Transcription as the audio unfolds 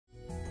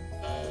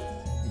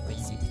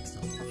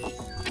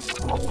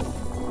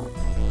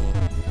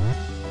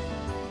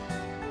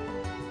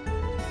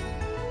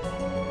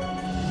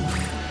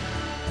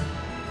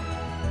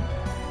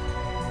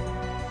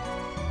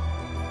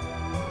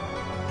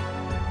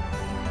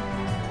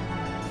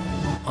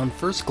On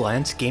first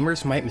glance,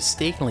 gamers might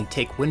mistakenly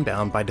take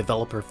Windbound by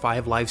developer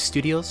 5 Live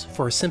Studios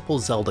for a simple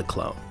Zelda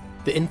clone.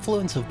 The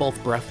influence of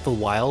both Breath of the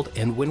Wild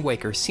and Wind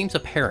Waker seems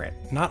apparent,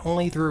 not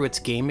only through its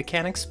game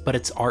mechanics, but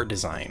its art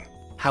design.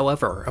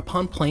 However,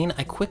 upon playing,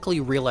 I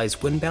quickly realized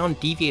Windbound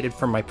deviated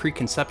from my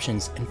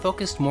preconceptions and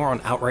focused more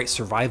on outright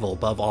survival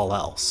above all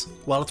else.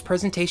 While its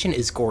presentation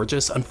is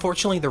gorgeous,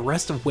 unfortunately the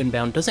rest of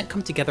Windbound doesn't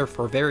come together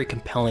for a very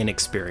compelling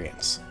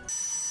experience.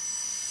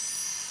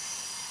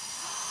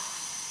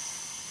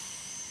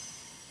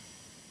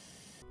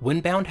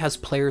 Windbound has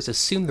players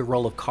assume the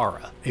role of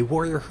Kara, a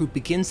warrior who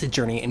begins the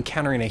journey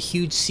encountering a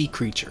huge sea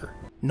creature.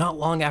 Not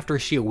long after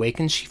she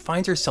awakens, she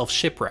finds herself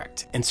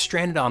shipwrecked and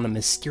stranded on a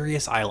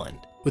mysterious island.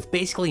 With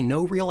basically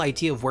no real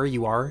idea of where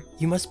you are,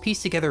 you must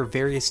piece together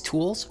various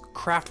tools,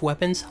 craft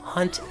weapons,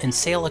 hunt, and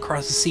sail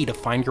across the sea to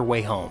find your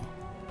way home.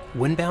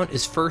 Windbound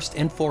is first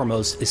and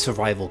foremost a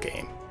survival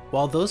game.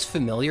 While those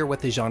familiar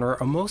with the genre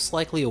are most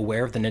likely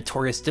aware of the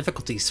notorious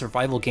difficulty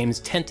survival games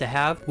tend to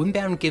have,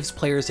 Windbound gives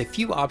players a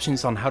few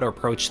options on how to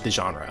approach the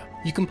genre.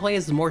 You can play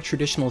as the more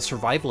traditional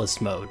survivalist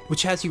mode,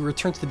 which has you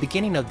return to the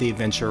beginning of the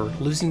adventure,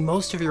 losing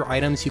most of your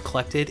items you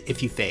collected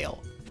if you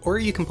fail. Or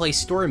you can play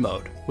Story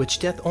Mode, which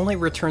death only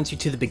returns you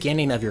to the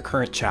beginning of your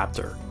current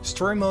chapter.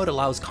 Story Mode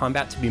allows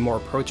combat to be more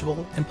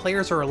approachable, and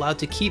players are allowed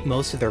to keep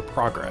most of their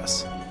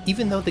progress.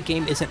 Even though the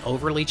game isn't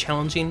overly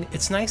challenging,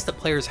 it's nice that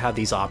players have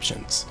these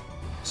options.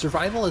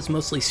 Survival is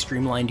mostly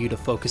streamlined you to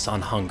focus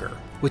on hunger,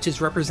 which is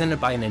represented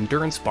by an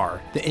endurance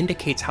bar that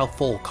indicates how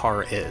full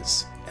Kara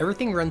is.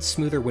 Everything runs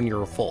smoother when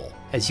you're full,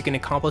 as you can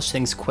accomplish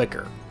things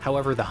quicker.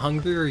 However, the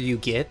hungrier you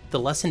get, the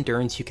less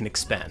endurance you can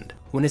expend.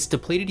 When it's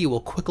depleted, you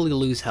will quickly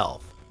lose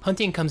health.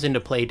 Hunting comes into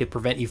play to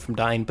prevent you from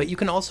dying, but you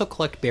can also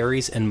collect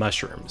berries and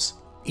mushrooms.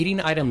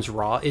 Eating items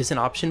raw is an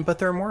option, but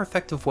there are more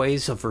effective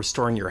ways of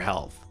restoring your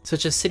health,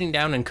 such as sitting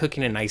down and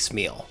cooking a nice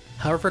meal.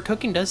 However,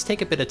 cooking does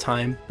take a bit of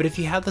time, but if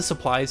you have the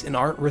supplies and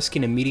aren't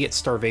risking immediate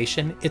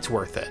starvation, it's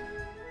worth it.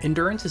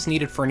 Endurance is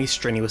needed for any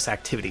strenuous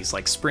activities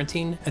like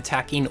sprinting,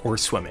 attacking, or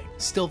swimming.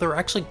 Still, there are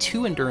actually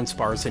 2 endurance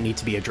bars that need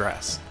to be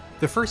addressed.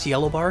 The first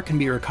yellow bar can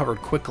be recovered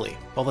quickly,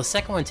 while the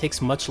second one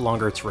takes much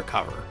longer to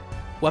recover.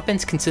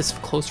 Weapons consist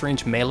of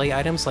close-range melee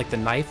items like the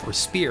knife or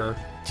spear,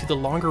 to the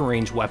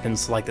longer-range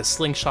weapons like the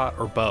slingshot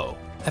or bow.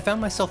 I found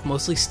myself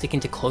mostly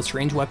sticking to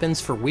close-range weapons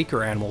for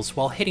weaker animals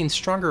while hitting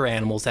stronger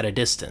animals at a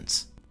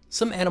distance.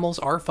 Some animals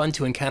are fun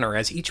to encounter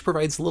as each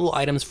provides little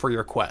items for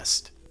your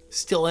quest.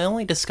 Still, I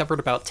only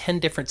discovered about 10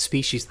 different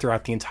species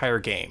throughout the entire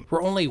game,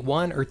 where only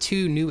 1 or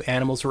 2 new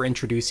animals were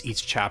introduced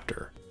each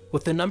chapter.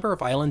 With the number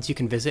of islands you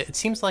can visit, it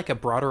seems like a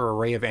broader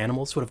array of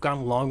animals would have gone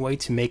a long way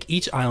to make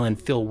each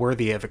island feel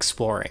worthy of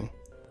exploring.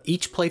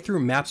 Each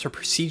playthrough maps are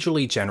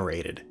procedurally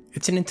generated.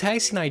 It's an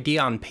enticing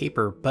idea on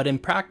paper, but in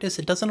practice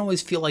it doesn't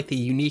always feel like the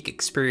unique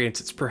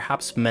experience it's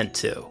perhaps meant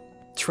to.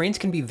 Terrains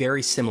can be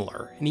very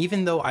similar, and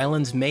even though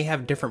islands may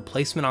have different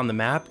placement on the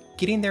map,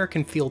 getting there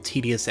can feel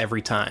tedious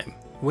every time.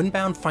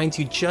 Windbound finds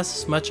you just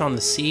as much on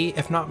the sea,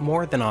 if not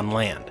more, than on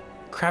land.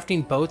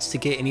 Crafting boats to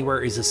get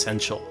anywhere is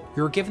essential.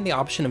 You are given the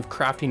option of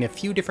crafting a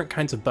few different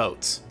kinds of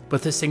boats,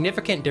 but the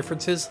significant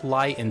differences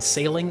lie in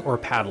sailing or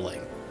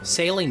paddling.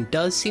 Sailing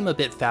does seem a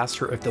bit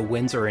faster if the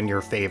winds are in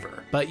your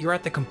favor, but you're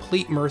at the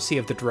complete mercy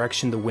of the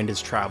direction the wind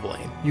is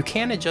traveling. You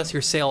can adjust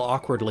your sail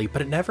awkwardly,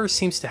 but it never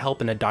seems to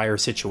help in a dire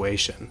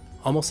situation.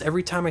 Almost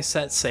every time I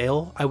set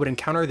sail, I would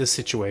encounter this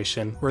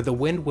situation where the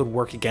wind would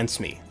work against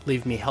me,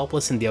 leaving me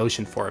helpless in the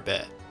ocean for a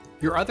bit.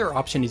 Your other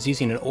option is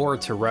using an oar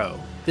to row.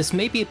 This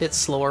may be a bit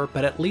slower,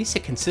 but at least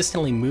it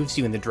consistently moves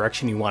you in the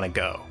direction you want to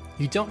go.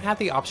 You don't have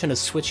the option of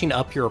switching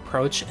up your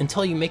approach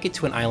until you make it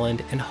to an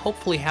island and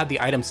hopefully have the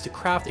items to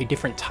craft a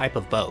different type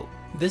of boat.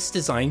 This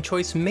design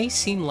choice may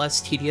seem less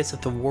tedious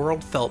if the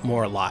world felt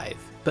more alive,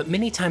 but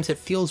many times it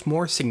feels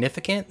more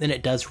significant than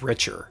it does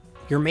richer.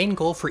 Your main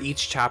goal for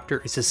each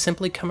chapter is to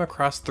simply come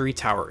across 3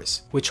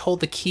 towers, which hold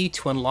the key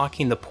to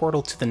unlocking the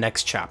portal to the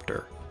next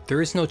chapter.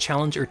 There is no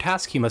challenge or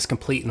task you must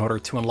complete in order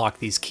to unlock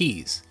these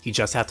keys, you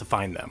just have to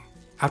find them.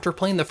 After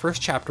playing the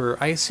first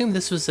chapter, I assumed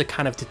this was a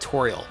kind of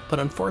tutorial, but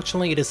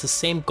unfortunately it is the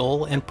same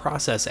goal and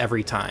process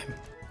every time.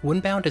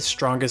 Windbound is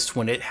strongest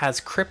when it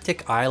has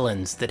cryptic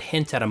islands that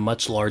hint at a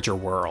much larger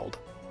world.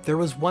 There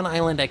was one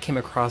island I came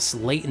across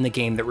late in the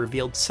game that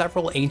revealed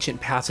several ancient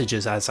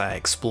passages as I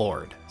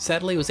explored.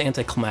 Sadly, it was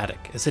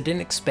anticlimactic, as it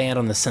didn't expand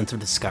on the sense of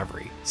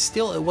discovery.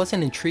 Still, it was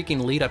an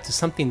intriguing lead up to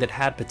something that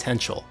had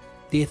potential.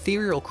 The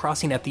ethereal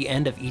crossing at the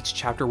end of each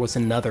chapter was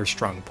another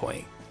strong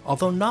point.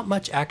 Although not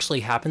much actually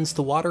happens,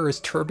 the water is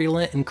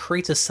turbulent and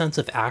creates a sense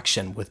of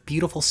action with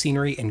beautiful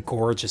scenery and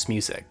gorgeous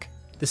music.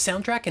 The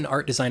soundtrack and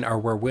art design are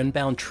where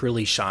Windbound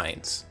truly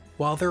shines.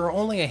 While there are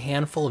only a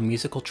handful of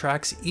musical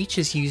tracks, each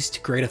is used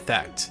to great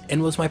effect,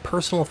 and was my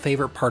personal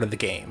favorite part of the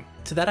game.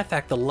 To that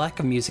effect, the lack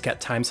of music at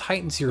times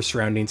heightens your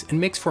surroundings and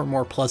makes for a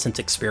more pleasant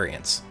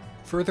experience.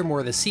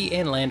 Furthermore, the sea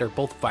and land are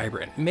both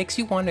vibrant and makes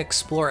you want to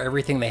explore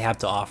everything they have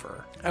to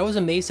offer. I was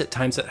amazed at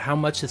times at how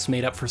much this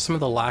made up for some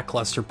of the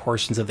lackluster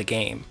portions of the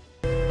game.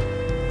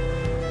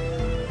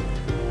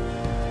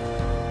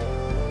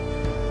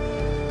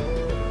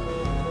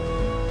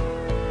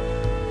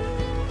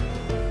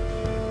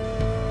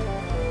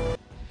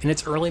 In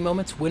its early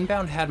moments,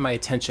 Windbound had my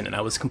attention and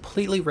I was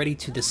completely ready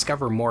to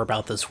discover more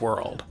about this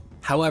world.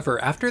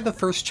 However, after the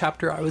first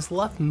chapter, I was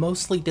left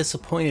mostly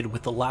disappointed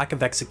with the lack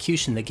of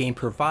execution the game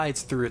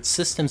provides through its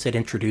systems it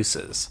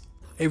introduces.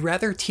 A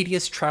rather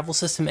tedious travel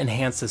system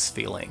enhanced this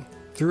feeling.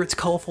 Through its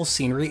colorful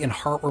scenery and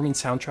heartwarming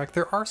soundtrack,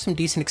 there are some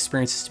decent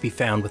experiences to be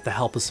found with the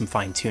help of some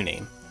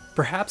fine-tuning.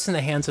 Perhaps in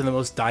the hands of the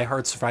most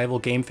die-hard survival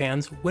game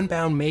fans,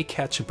 Windbound may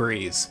catch a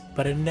breeze,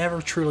 but it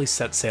never truly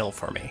set sail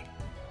for me.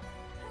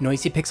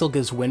 Noisy Pixel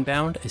gives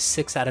Windbound a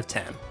 6 out of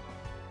 10.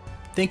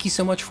 Thank you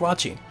so much for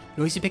watching.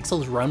 Noisy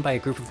Pixel is run by a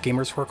group of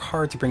gamers who work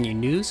hard to bring you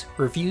news,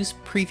 reviews,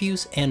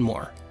 previews, and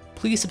more.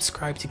 Please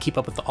subscribe to keep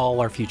up with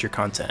all our future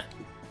content.